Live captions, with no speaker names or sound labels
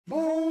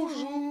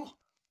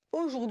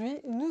Aujourd'hui,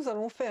 nous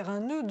allons faire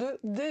un nœud de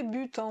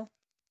débutant.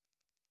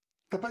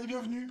 T'as pas dit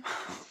bienvenue?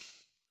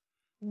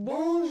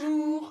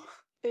 Bonjour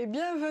et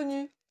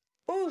bienvenue.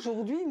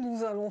 Aujourd'hui,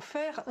 nous allons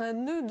faire un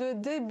nœud de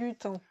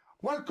débutant.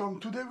 Welcome,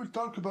 today we'll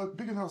talk about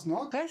beginner's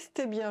knot.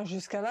 Restez bien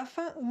jusqu'à la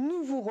fin,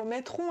 nous vous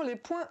remettrons les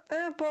points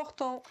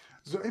importants.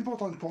 The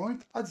important point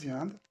at the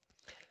end.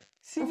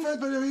 Si En vous... fait,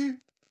 Valérie,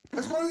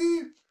 est-ce qu'on le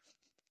dit?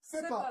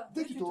 C'est pas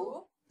des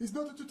tutos. It's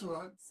not a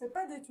tutorial. C'est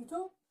pas des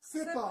tutos.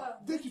 C'est pas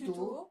des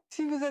tutos.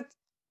 Si vous êtes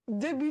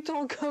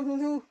débutant comme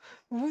nous,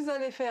 vous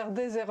allez faire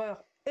des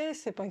erreurs et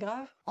c'est pas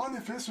grave. En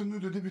effet, ce nœud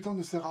de débutant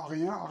ne sert à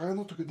rien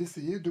d'autre que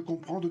d'essayer, de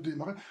comprendre, de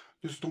démarrer,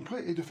 de se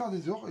tromper et de faire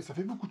des erreurs, et ça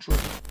fait beaucoup de choses.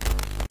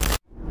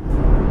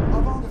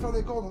 Avant de faire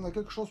des cordes, on a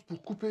quelque chose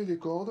pour couper les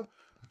cordes.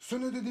 Ce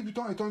nœud de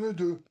débutant est un nœud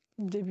de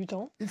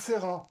Débutant, il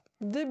sert à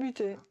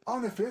débuter.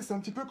 En effet, c'est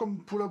un petit peu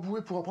comme pour la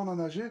bouée pour apprendre à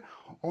nager.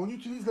 On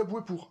utilise la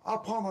bouée pour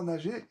apprendre à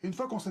nager. Et une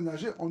fois qu'on sait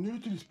nager, on ne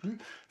l'utilise plus.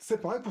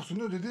 C'est pareil pour ce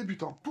nœud de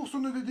débutant. Pour ce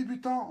nœud de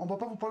débutant, on ne va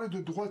pas vous parler de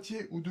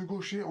droitier ou de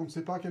gaucher. On ne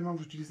sait pas à quelle main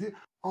vous utilisez.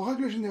 En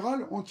règle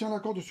générale, on tient la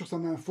corde sur sa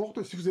main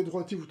forte. Si vous êtes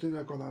droitier, vous tenez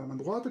la corde à la main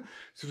droite.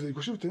 Si vous êtes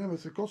gaucher, vous tenez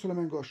la corde sur la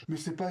main gauche. Mais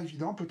c'est pas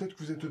évident. Peut-être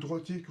que vous êtes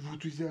droitier et que vous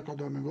utilisez la corde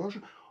de la main gauche.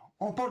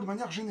 On parle de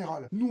manière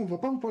générale. Nous, on ne va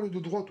pas vous parler de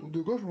droite ou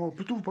de gauche. On va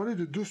plutôt vous parler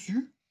de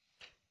dessus.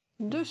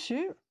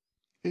 Dessus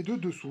Et de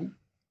dessous.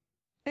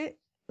 et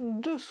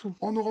dessous.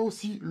 On aura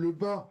aussi le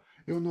bas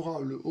et on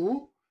aura le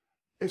haut,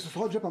 et ce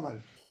sera déjà pas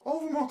mal. On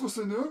vous montre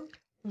ce nœud.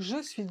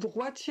 Je suis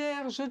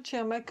droitière, je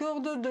tiens ma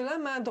corde de la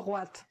main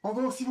droite. On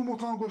va aussi vous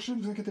montrer en gaucher,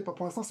 ne vous inquiétez pas.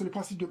 Pour l'instant, c'est le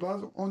principe de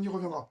base, on y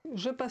reviendra.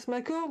 Je passe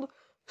ma corde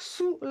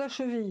sous la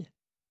cheville.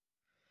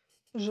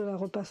 Je la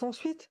repasse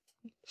ensuite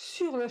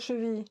sur la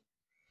cheville.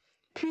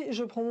 Puis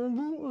je prends mon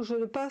bout, je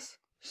le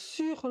passe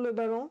sur le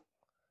ballon,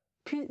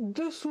 puis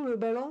dessous le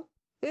ballon,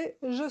 et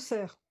je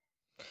serre.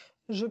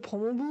 Je prends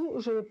mon bout,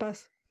 je le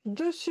passe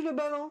dessus le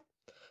ballon,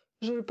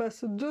 je le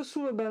passe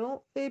dessous le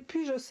ballon, et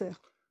puis je serre.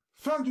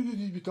 Fin du nœud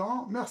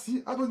débutant,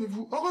 merci,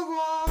 abonnez-vous, au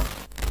revoir.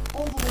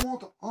 On vous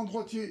remonte en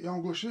droitier et en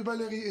gaucher,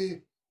 Valérie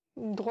et...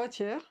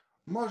 Droitière.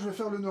 Moi, je vais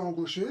faire le nœud en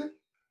gaucher.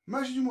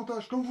 Magie du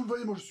montage, comme vous le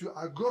voyez, moi je suis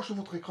à gauche de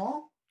votre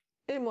écran.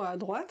 Et moi à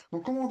droite.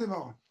 Donc comment on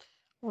démarre?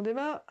 On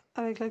démarre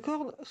avec la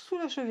corde sous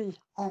la cheville.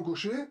 En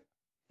gaucher,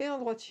 Et en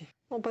droitier.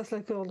 On passe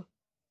la corde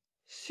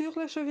sur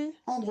la cheville.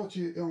 en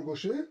droitier et en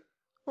gaucher.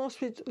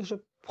 Ensuite, je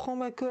prends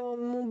ma corde,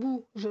 mon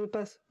bout, je le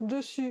passe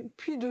dessus,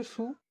 puis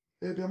dessous.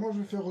 Et bien moi, je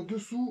vais faire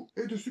dessous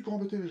et dessus pour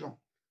embêter les gens.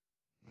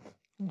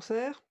 On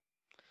serre.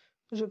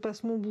 Je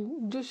passe mon bout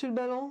dessus le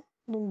ballon,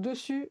 donc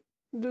dessus,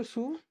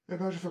 dessous, Et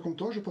bien je vais faire comme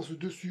toi, je passe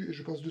dessus et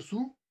je passe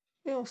dessous.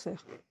 et on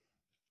serre.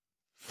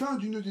 Fin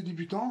du nœud des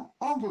débutants,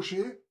 en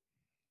gaucher.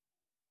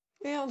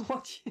 Et en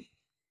droitier.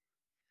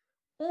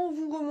 On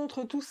vous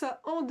remontre tout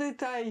ça en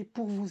détail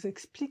pour vous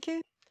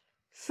expliquer.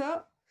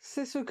 Ça,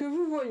 c'est ce que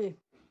vous voyez.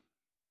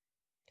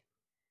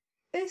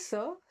 Et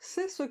ça,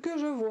 c'est ce que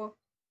je vois.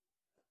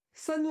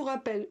 Ça nous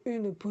rappelle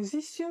une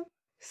position,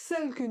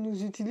 celle que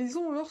nous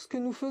utilisons lorsque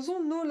nous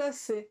faisons nos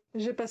lacets.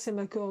 J'ai passé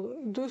ma corde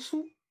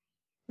dessous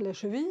la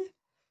cheville,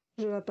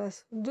 je la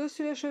passe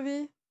dessus la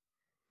cheville,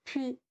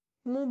 puis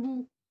mon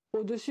bout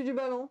au-dessus du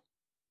ballon,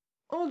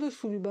 en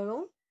dessous du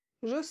ballon,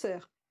 je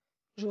serre.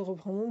 Je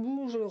reprends mon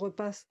bout, je le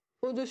repasse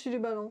au-dessus du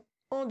ballon,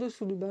 en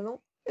dessous du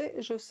ballon,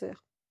 et je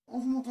serre. On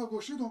vous montre à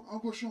gaucher, donc en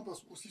gaucher on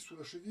passe aussi sous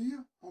la cheville,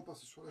 on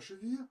passe sur la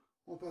cheville,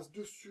 on passe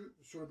dessus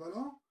sur le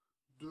ballon,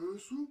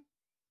 dessous,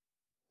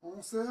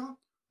 on serre,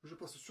 je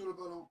passe sur le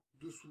ballon,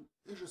 dessous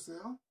et je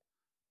serre.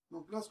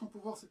 Donc là ce qu'on peut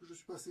voir c'est que je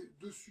suis passé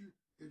dessus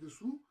et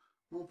dessous,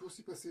 mais on peut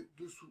aussi passer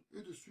dessous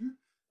et dessus,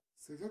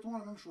 c'est exactement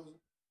la même chose.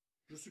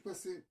 Je suis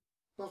passé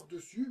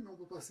par-dessus, mais on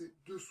peut passer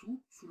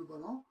dessous, sous le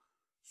ballon,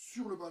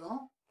 sur le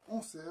ballon,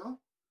 on serre,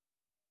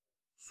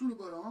 sous le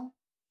ballon,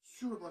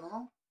 sur le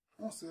ballon,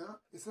 on serre,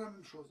 et c'est la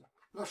même chose.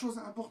 La chose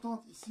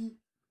importante ici,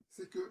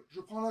 c'est que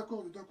je prends la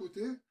corde d'un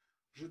côté,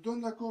 je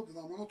donne la corde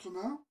dans mon autre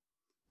main,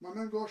 ma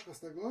main gauche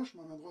reste à gauche,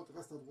 ma main droite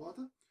reste à droite,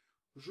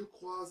 je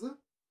croise,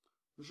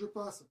 je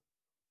passe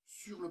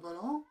sur le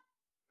ballon,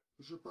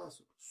 je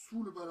passe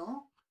sous le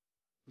ballon,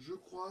 je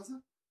croise,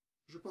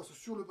 je passe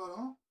sur le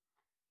ballon,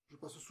 je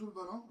passe sous le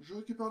ballon, je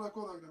récupère la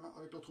corde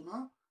avec l'autre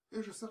main,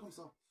 et je serre comme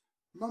ça.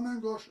 Ma main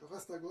gauche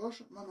reste à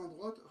gauche, ma main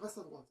droite reste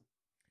à droite.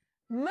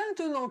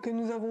 Maintenant que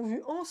nous avons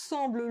vu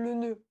ensemble le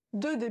nœud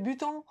de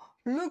débutant,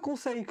 le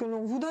conseil que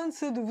l'on vous donne,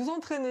 c'est de vous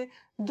entraîner,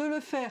 de le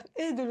faire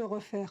et de le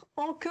refaire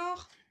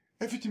encore.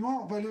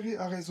 Effectivement, Valérie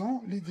a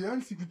raison,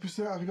 l'idéal c'est que vous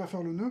puissiez arriver à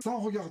faire le nœud sans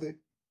regarder.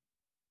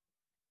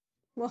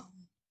 Bon.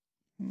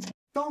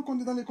 Tant qu'on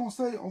est dans les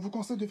conseils, on vous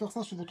conseille de faire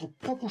ça sur votre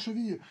propre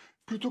cheville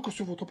plutôt que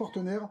sur votre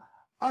partenaire.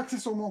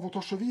 Accessoirement,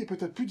 votre cheville est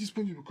peut-être plus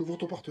disponible que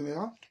votre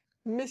partenaire.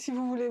 Mais si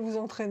vous voulez vous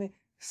entraîner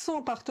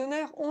sans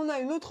partenaire, on a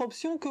une autre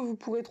option que vous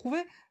pourrez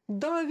trouver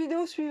dans la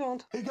vidéo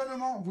suivante.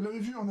 Également, vous l'avez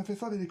vu, on a fait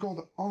ça avec les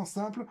cordes en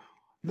simple.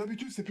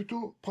 D'habitude, c'est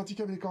plutôt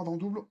pratiqué avec les cordes en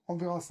double. On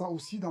verra ça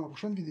aussi dans la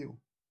prochaine vidéo.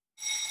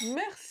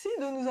 Merci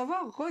de nous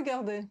avoir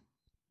regardés.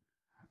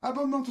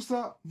 Abonnement, tout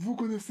ça, vous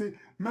connaissez.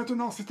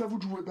 Maintenant, c'est à vous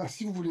de jouer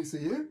si vous voulez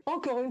essayer.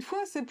 Encore une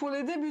fois, c'est pour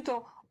les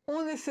débutants.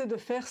 On essaie de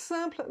faire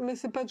simple, mais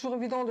c'est pas toujours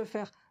évident de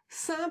faire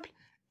simple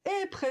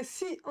et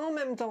précis en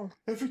même temps.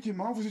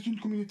 Effectivement, vous êtes une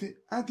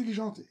communauté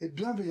intelligente et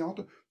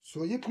bienveillante.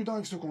 Soyez prudent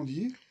avec ce qu'on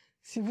dit.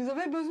 Si vous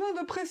avez besoin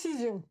de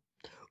précision,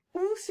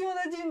 ou si on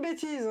a dit une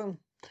bêtise,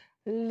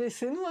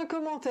 laissez-nous un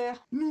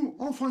commentaire. Nous,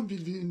 on fera une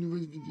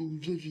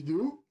vieille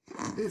vidéo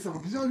et ça fera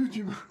plaisir à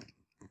YouTube.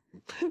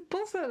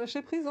 Pensez à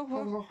lâcher prise, au Au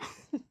revoir. revoir.